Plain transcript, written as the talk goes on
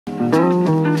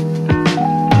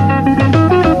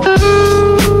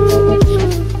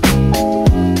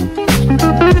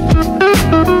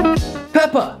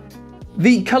Pepper!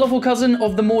 The colourful cousin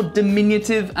of the more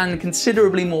diminutive and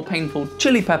considerably more painful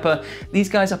chili pepper, these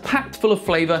guys are packed full of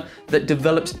flavour that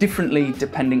develops differently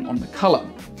depending on the colour.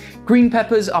 Green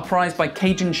peppers are prized by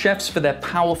Cajun chefs for their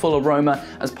powerful aroma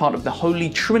as part of the holy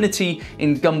trinity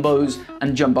in gumbos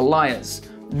and jambalayas.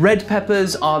 Red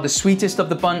peppers are the sweetest of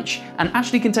the bunch and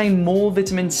actually contain more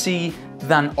vitamin C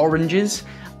than oranges.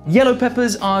 Yellow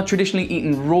peppers are traditionally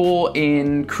eaten raw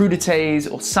in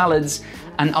crudités or salads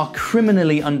and are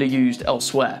criminally underused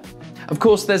elsewhere. Of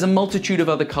course, there's a multitude of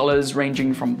other colours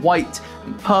ranging from white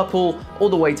and purple all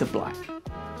the way to black.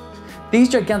 These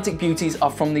gigantic beauties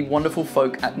are from the wonderful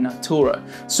folk at Natura,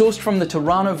 sourced from the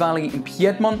Tarano Valley in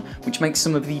Piedmont, which makes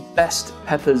some of the best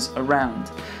peppers around.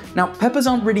 Now, peppers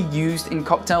aren't really used in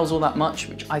cocktails all that much,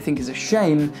 which I think is a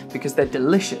shame because they're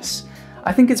delicious.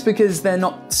 I think it's because they're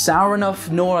not sour enough,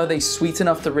 nor are they sweet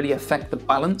enough to really affect the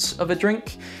balance of a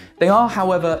drink. They are,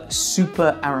 however,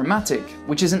 super aromatic,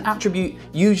 which is an attribute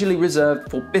usually reserved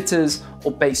for bitters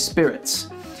or base spirits.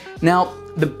 Now,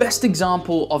 the best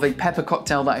example of a pepper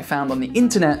cocktail that I found on the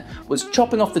internet was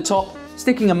chopping off the top,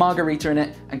 sticking a margarita in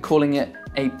it, and calling it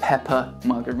a pepper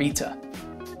margarita.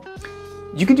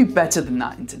 You can do better than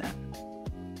that, internet.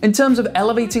 In terms of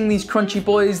elevating these crunchy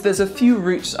boys, there's a few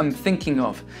routes I'm thinking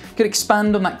of. Could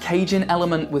expand on that Cajun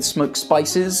element with smoked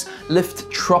spices,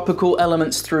 lift tropical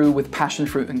elements through with passion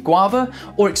fruit and guava,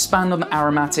 or expand on the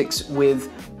aromatics with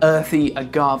earthy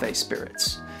agave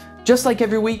spirits. Just like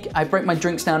every week, I break my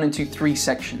drinks down into 3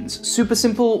 sections. Super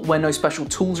simple, where no special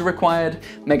tools are required,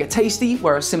 mega tasty,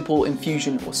 where a simple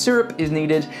infusion or syrup is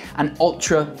needed, and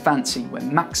ultra fancy, where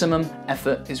maximum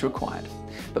effort is required.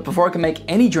 But before I can make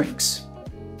any drinks,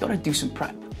 gotta do some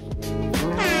prep.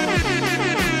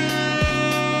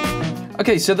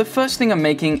 Okay, so the first thing I'm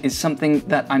making is something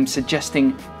that I'm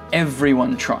suggesting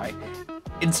everyone try.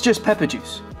 It's just pepper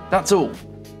juice, that's all.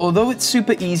 Although it's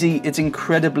super easy, it's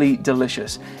incredibly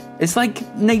delicious. It's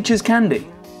like nature's candy.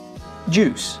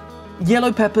 Juice.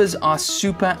 Yellow peppers are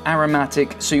super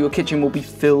aromatic, so your kitchen will be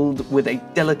filled with a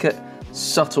delicate,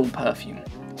 subtle perfume.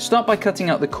 Start by cutting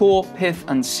out the core, pith,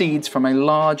 and seeds from a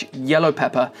large yellow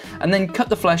pepper, and then cut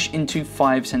the flesh into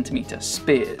 5cm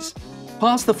spears.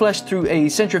 Pass the flesh through a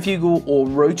centrifugal or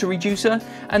rotary juicer,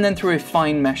 and then through a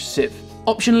fine mesh sieve.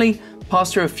 Optionally,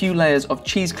 pass through a few layers of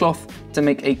cheesecloth to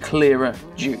make a clearer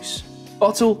juice.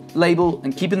 Bottle, label,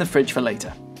 and keep in the fridge for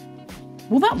later.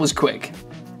 Well, that was quick.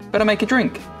 Better make a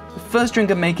drink. The first drink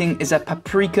I'm making is a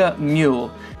Paprika Mule.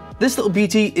 This little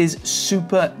beauty is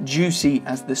super juicy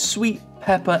as the sweet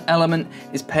pepper element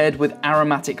is paired with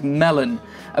aromatic melon,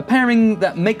 a pairing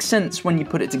that makes sense when you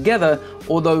put it together,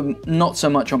 although not so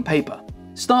much on paper.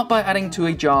 Start by adding to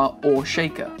a jar or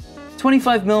shaker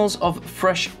 25 ml of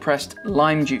fresh pressed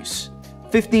lime juice,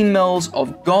 15 ml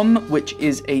of Gomme, which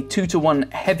is a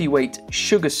 2-to-1 heavyweight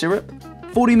sugar syrup,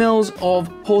 40 ml of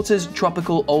Porter's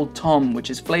Tropical Old Tom, which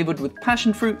is flavoured with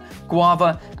passion fruit,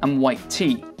 guava, and white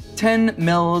tea, 10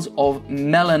 ml of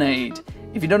Melonade.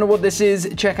 If you don't know what this is,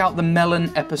 check out the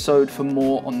melon episode for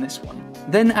more on this one.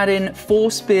 Then add in 4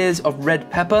 spears of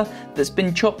red pepper that's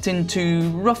been chopped into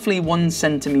roughly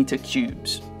 1cm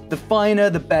cubes. The finer,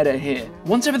 the better here.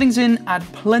 Once everything's in, add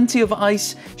plenty of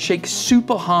ice, shake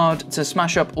super hard to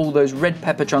smash up all those red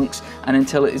pepper chunks and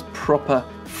until it is proper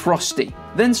frosty.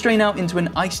 Then strain out into an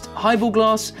iced highball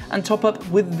glass and top up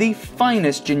with the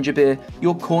finest ginger beer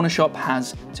your corner shop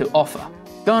has to offer.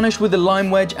 Garnish with a lime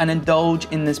wedge and indulge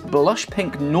in this blush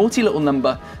pink naughty little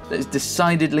number that is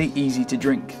decidedly easy to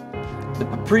drink. The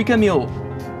Paprika Mule.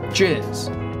 Cheers.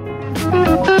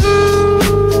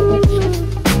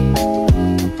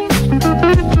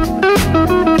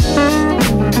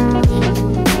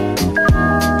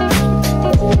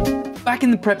 Back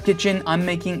in the prep kitchen, I'm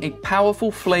making a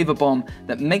powerful flavor bomb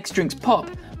that makes drinks pop,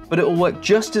 but it will work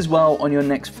just as well on your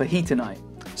next fajita night.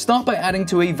 Start by adding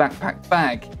to a vac-packed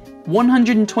bag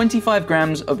 125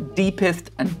 grams of de-pithed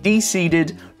and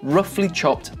de-seeded, roughly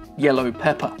chopped yellow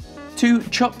pepper, 2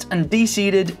 chopped and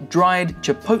de-seeded dried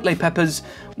chipotle peppers,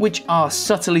 which are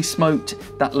subtly smoked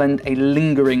that lend a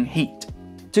lingering heat.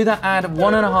 To that add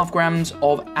 1.5 grams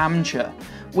of Amchur,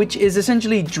 which is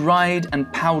essentially dried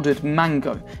and powdered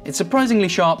mango. It's surprisingly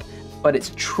sharp, but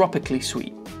it's tropically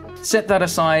sweet. Set that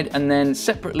aside and then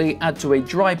separately add to a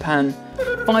dry pan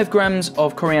 5 grams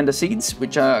of coriander seeds,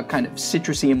 which are kind of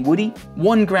citrusy and woody,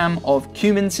 1 gram of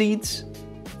cumin seeds,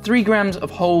 3 grams of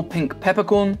whole pink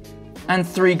peppercorn, and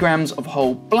 3 grams of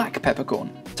whole black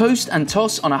peppercorn. Toast and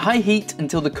toss on a high heat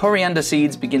until the coriander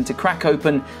seeds begin to crack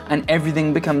open and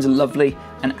everything becomes lovely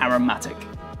and aromatic.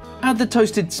 Add the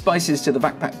toasted spices to the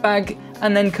backpack bag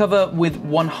and then cover with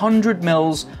 100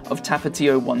 ml of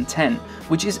Tapatio 110,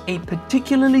 which is a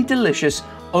particularly delicious,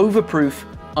 overproof,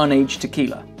 unaged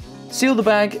tequila. Seal the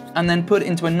bag and then put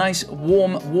into a nice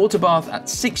warm water bath at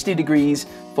 60 degrees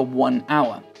for 1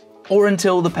 hour, or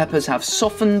until the peppers have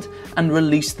softened and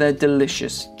released their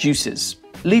delicious juices.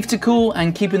 Leave to cool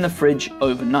and keep in the fridge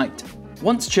overnight.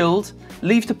 Once chilled,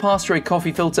 leave to pass through a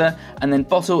coffee filter and then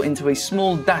bottle into a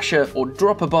small dasher or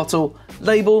dropper bottle,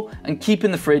 label, and keep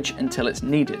in the fridge until it's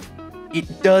needed.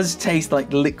 It does taste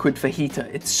like liquid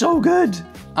fajita. It's so good.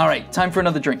 All right, time for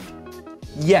another drink.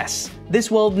 Yes, this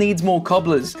world needs more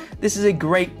cobblers. This is a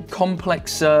great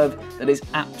complex serve that is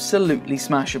absolutely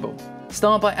smashable.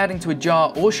 Start by adding to a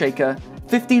jar or shaker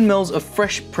 15 ml of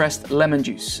fresh pressed lemon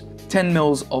juice, 10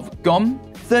 ml of Gomme,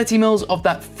 30 ml of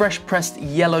that fresh pressed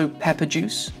yellow pepper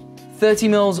juice, 30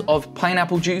 ml of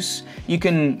pineapple juice. You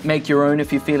can make your own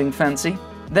if you're feeling fancy.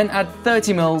 Then add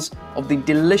 30 ml of the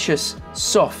delicious,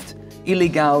 soft,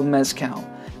 Ilegal mezcal.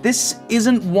 This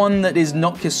isn't one that is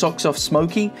knock your socks off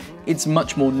smoky, it's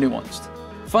much more nuanced.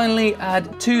 Finally,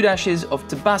 add 2 dashes of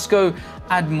Tabasco,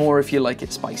 add more if you like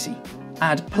it spicy.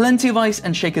 Add plenty of ice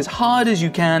and shake as hard as you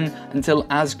can until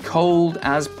as cold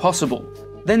as possible.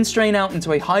 Then strain out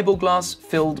into a highball glass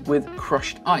filled with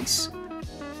crushed ice.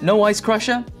 No ice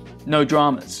crusher? No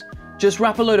dramas. Just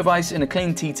wrap a load of ice in a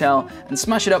clean tea towel and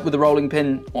smash it up with a rolling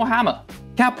pin or hammer.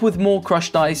 Cap with more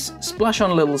crushed ice, splash on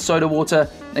a little soda water,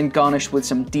 then garnish with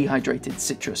some dehydrated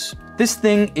citrus. This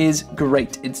thing is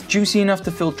great. It's juicy enough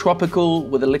to feel tropical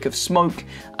with a lick of smoke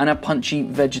and a punchy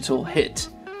vegetal hit.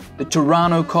 The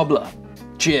Tarano Cobbler.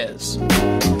 Cheers.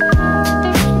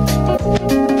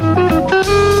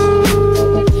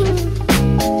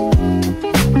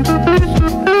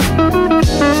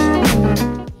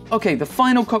 Okay, the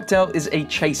final cocktail is a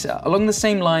chaser, along the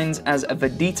same lines as a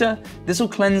Vedita. This will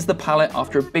cleanse the palate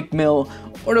after a big meal,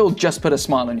 or it'll just put a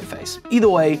smile on your face. Either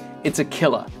way, it's a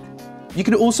killer. You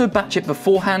can also batch it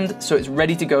beforehand, so it's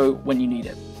ready to go when you need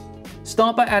it.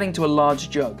 Start by adding to a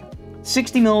large jug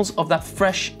 60 ml of that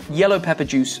fresh yellow pepper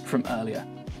juice from earlier,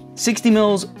 60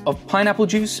 ml of pineapple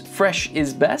juice, fresh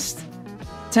is best,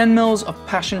 10 ml of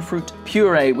passion fruit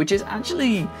puree, which is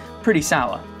actually pretty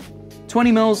sour,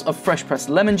 20 ml of fresh pressed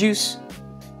lemon juice,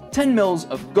 10 ml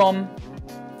of Gomme,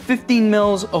 15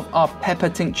 ml of our pepper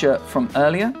tincture from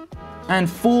earlier, and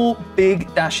 4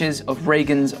 big dashes of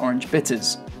Reagan's orange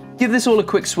bitters. Give this all a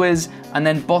quick swizz and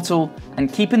then bottle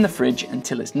and keep in the fridge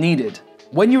until it's needed.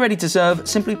 When you're ready to serve,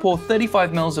 simply pour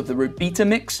 35 ml of the Rubita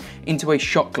mix into a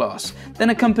shot glass,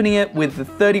 then accompany it with the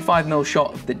 35 ml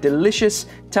shot of the delicious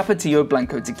Tapatio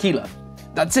Blanco tequila.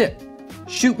 That's it.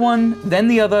 Shoot one, then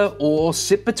the other, or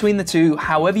sip between the two,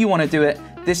 however you want to do it.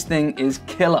 This thing is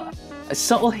killer. A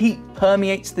subtle heat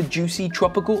permeates the juicy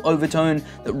tropical overtone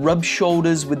that rubs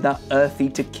shoulders with that earthy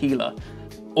tequila.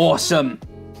 Awesome.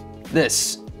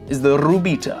 This is the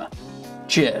Rubita.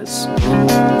 Cheers.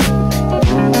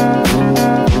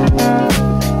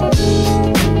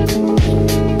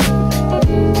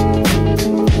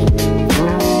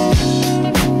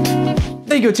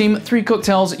 There you go, team. 3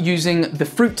 cocktails using the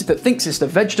fruit that thinks it's the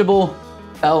vegetable,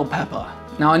 bell pepper.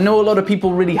 Now, I know a lot of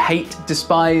people really hate,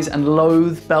 despise, and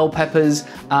loathe bell peppers.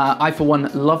 I, for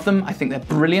one, love them. I think they're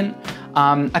brilliant.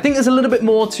 I think there's a little bit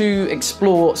more to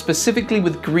explore specifically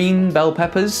with green bell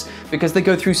peppers because they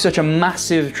go through such a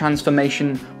massive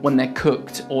transformation when they're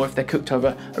cooked or if they're cooked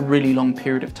over a really long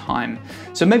period of time.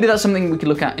 So maybe that's something we could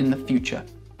look at in the future.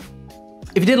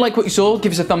 If you did like what you saw,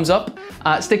 give us a thumbs up.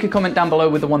 Stick a comment down below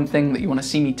with the one thing that you want to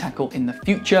see me tackle in the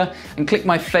future, and click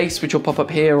my face, which will pop up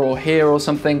here or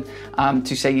something,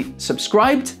 to say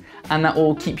subscribed, and that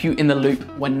will keep you in the loop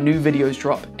when new videos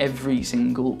drop every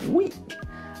single week.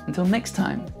 Until next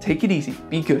time, take it easy,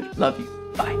 be good, love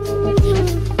you, bye.